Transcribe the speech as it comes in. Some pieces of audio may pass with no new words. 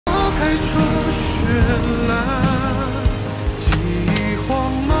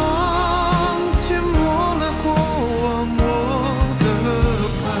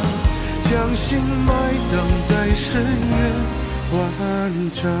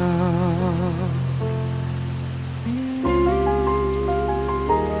着。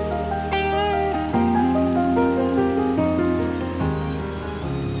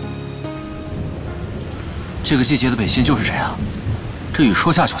这个季节的北信就是这样，这雨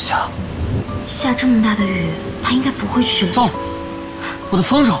说下就下。下这么大的雨，他应该不会去了。糟了，我的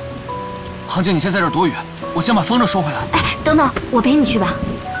风筝！杭姐，你先在这儿躲雨，我先把风筝收回来。哎，等等，我陪你去吧。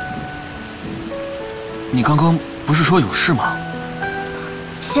你刚刚不是说有事吗？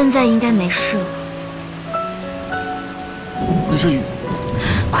现在应该没事了。那这雨……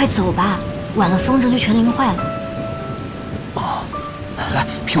快走吧，晚了风筝就全淋坏了。哦，来，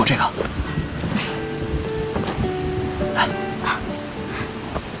披我这个。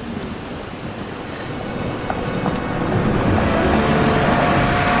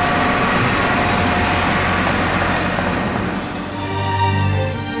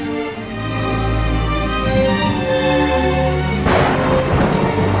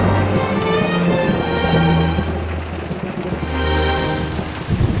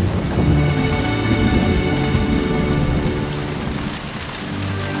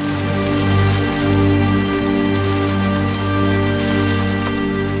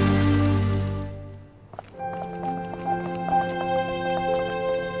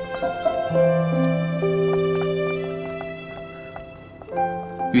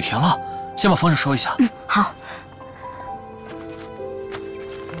 雨停了，先把风筝收一下。好。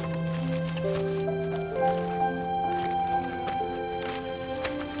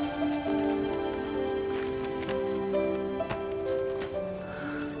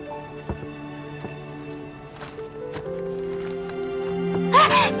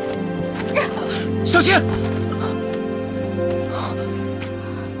小心！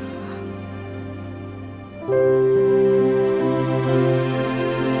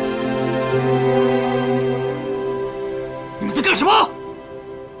 干什么？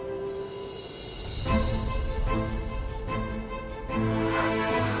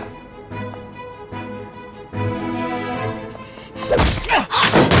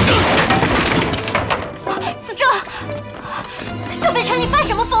子正，小北辰，你发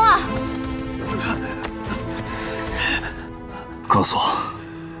什么疯啊？告诉我，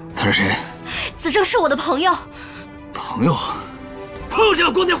他是谁？子正是我的朋友。朋友？朋友这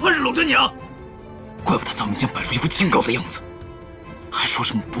样光天化日搂着你啊？怪不得曹明江摆出一副清高的样子。 还说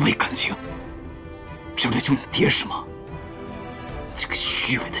什么不为感情，只为了救你爹是吗？这个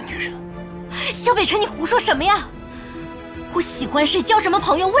虚伪的女人！小北辰，你胡说什么呀？我喜欢谁，交什么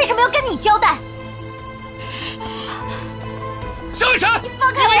朋友，为什么要跟你交代？小北辰，你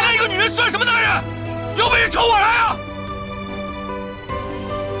放开我！你为了一个女人算什么男人？有本事冲我来啊！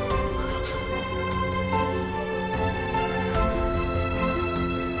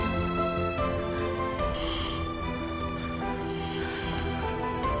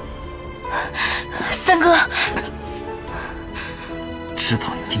三哥，知道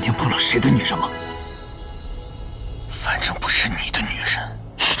你今天碰了谁的女人吗？反正不是你的女人。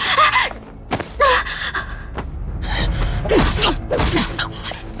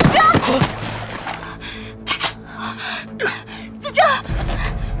子正，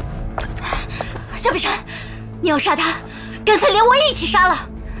小北辰，你要杀他，干脆连我一起杀了。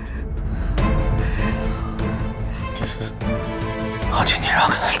杭姐，你让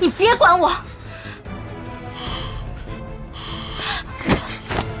开！你别管我。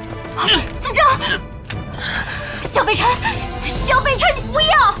 子正，小北辰，小北辰，你不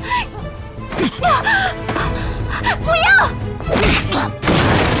要，不要！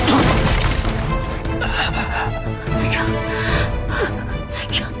子正，子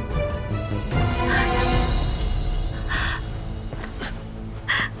正，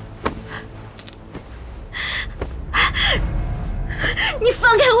你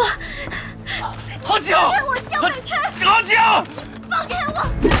放开我！杭姐，放开我，小北辰！杭姐，放开我！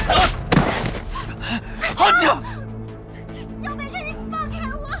 杭姐，小北辰，你放开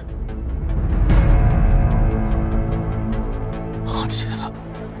我！杭姐，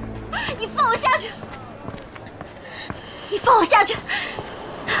你放我下去！你放我下去！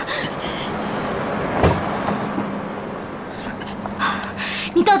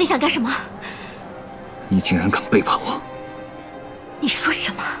你到底想干什么？你竟然敢背叛我！你说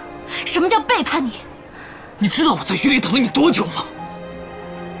什么？什么叫背叛你？你知道我在狱里等了你多久吗？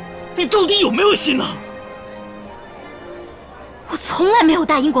你到底有没有心呢？ 我从来没有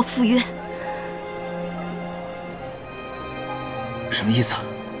答应过赴约。什么意思？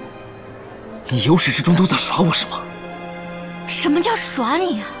你由始至终都在耍我是吗？什么叫耍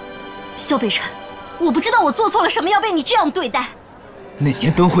你呀，萧北辰？我不知道我做错了什么，要被你这样对待。那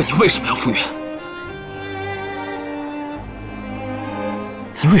年灯会你为什么要赴约？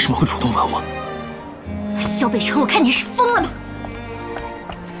你为什么会主动吻我？萧北辰，我看你是疯了吧！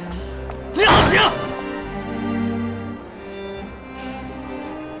良景，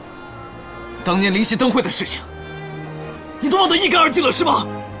当年灵犀灯会的事情，你都忘得一干二净了是吗？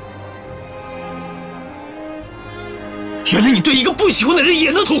原来你对一个不喜欢的人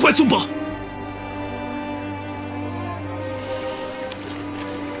也能投怀送抱。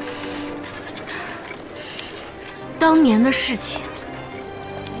当年的事情，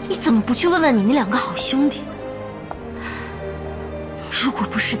你怎么不去问问你那2个好兄弟？如果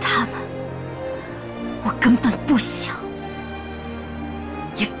不是他们，我根本不想，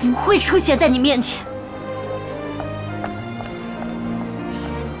也不会出现在你面前。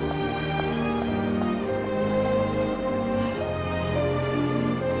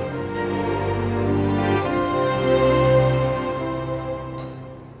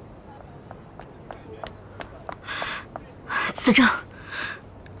子正，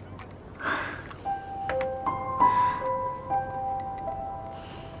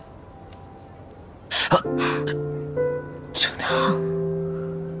轻点。好。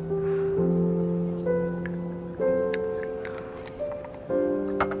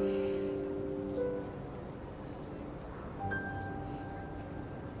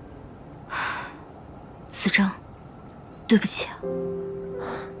子正，对不起啊。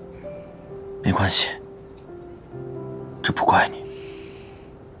没关系。这不怪你，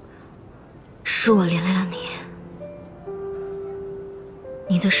是我连累了你。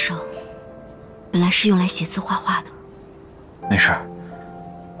你的手本来是用来写字画画的。没事，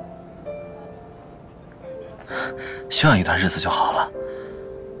休养一段日子就好了。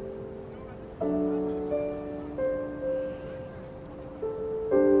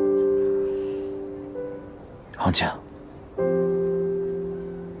杭景，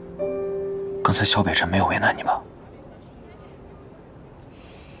刚才萧北辰没有为难你吧？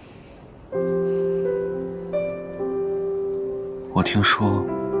我听说，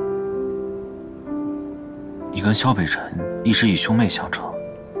你跟萧北辰一直以兄妹相称，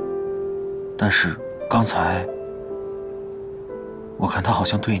但是刚才我看他好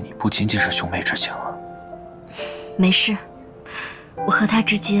像对你不仅仅是兄妹之情啊。没事，我和他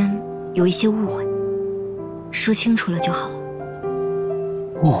之间有一些误会，说清楚了就好了。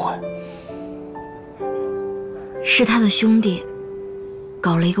误会？是他的兄弟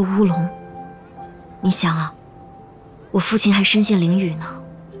搞了一个乌龙。你想啊，我父亲还身陷囹圄呢，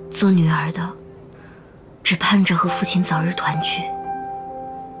做女儿的只盼着和父亲早日团聚，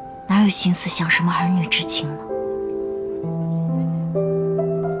哪有心思想什么儿女之情呢？